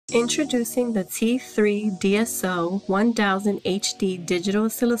Introducing the T3DSO1000HD digital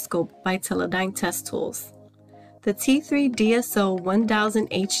oscilloscope by Teledyne Test Tools. The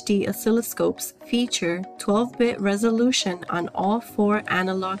T3DSO1000HD oscilloscopes feature 12-bit resolution on all 4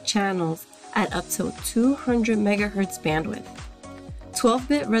 analog channels at up to 200 MHz bandwidth.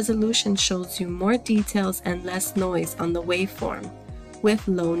 12-bit resolution shows you more details and less noise on the waveform, with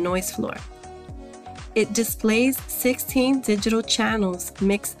low noise floor. It displays 16 digital channels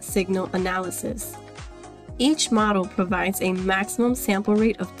mixed signal analysis. Each model provides a maximum sample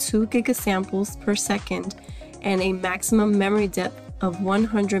rate of 2 gigasamples per second and a maximum memory depth of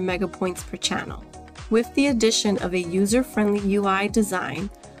 100 megapoints per channel. With the addition of a user-friendly UI design,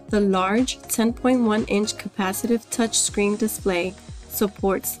 the large 10.1-inch capacitive touchscreen display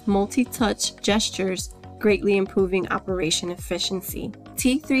supports multi-touch gestures, greatly improving operation efficiency.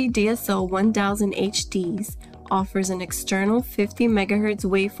 T3DSO1000HDs offers an external 50 MHz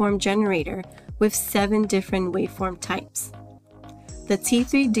waveform generator with 7 different waveform types. The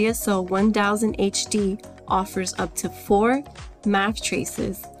T3DSO1000HD offers up to 4 math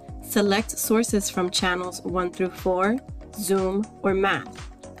traces, select sources from channels 1 through 4, zoom, or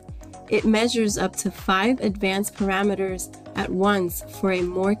math. It measures up to 5 advanced parameters at once for a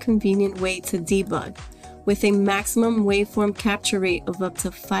more convenient way to debug, with a maximum waveform capture rate of up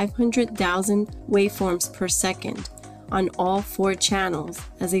to 500,000 waveforms per second on all 4 channels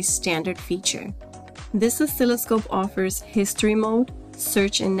as a standard feature. This oscilloscope offers history mode,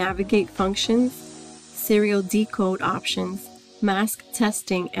 search and navigate functions, serial decode options, mask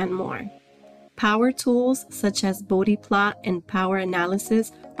testing, and more. Power tools such as Bode Plot and power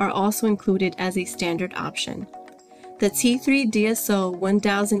analysis are also included as a standard option. The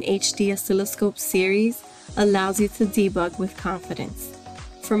T3DSO1000HD oscilloscope series allows you to debug with confidence.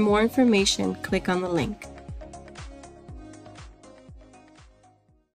 For more information, click on the link.